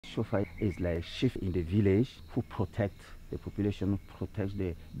Shufai is like chief in the village who protect the population, protect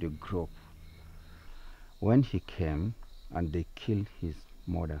the group. When he came and they killed his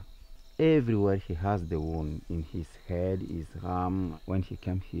mother, everywhere he has the wound in his head, his arm. When he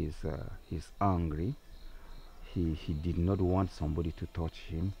came, he's angry. He did not want somebody to touch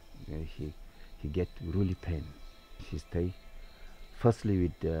him. He get really pain. He stay firstly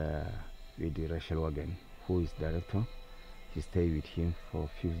with the Rachel Wagen, who is director. He stay with him for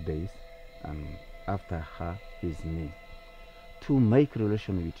a few days, and after her, his me. To make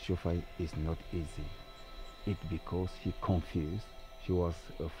relation with Shufai is not easy. It because he confused. He was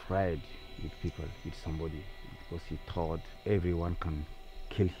afraid with people, with somebody, because he thought everyone can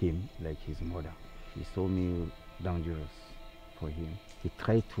kill him like his mother. He saw me dangerous for him. He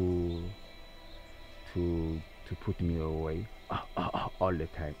tried to put me away all the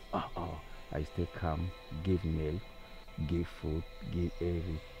time. I stay calm, give milk, give food, give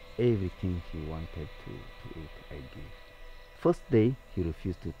everything he wanted to eat, I give. First day he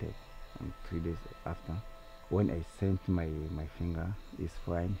refused to take, and 3 days after, when I sent my finger, it's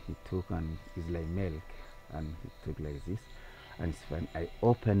fine. He took and it's like milk, and he took like this, and it's fine. I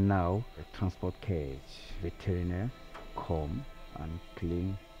open now a transport cage. Veterinarian come and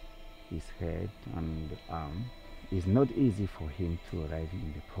clean his head and the arm. It's not easy for him to arrive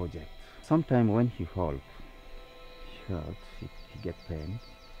in the project. Sometimes when he hurt, he get pain,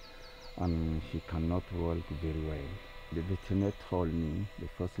 and he cannot walk very well. The veterinarian told me that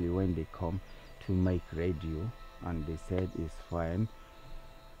firstly when they come to make radio, and they said it's fine,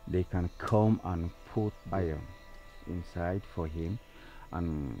 they can come and put iron inside for him,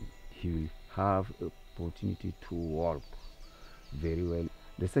 and he will have opportunity to walk very well.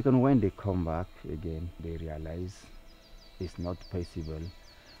 The second, when they come back again, they realize it's not possible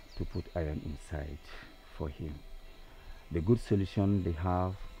to put iron inside for him. The good solution they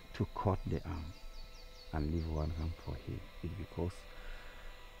have to cut the arm and leave one arm for him. It's because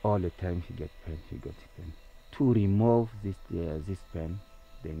all the time he got pain. To remove this pain,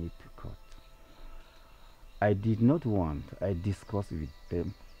 they need to cut. I did not want. I discussed with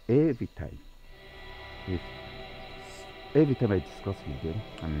them every time. Every time I discuss with them,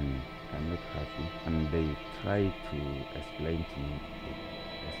 and I'm not happy, and they try to explain to me.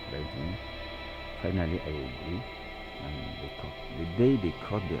 Finally, I agree, and they cut. The day they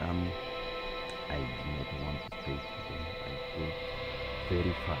cut the arm, I did not want to stay with them. I go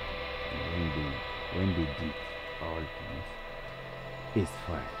very far. And when they did all things, it's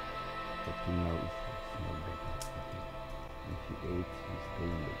fine. But now it's not better. And he ate, he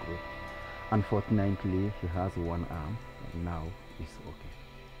stayed in the group. Unfortunately, he has one arm, and now it's okay.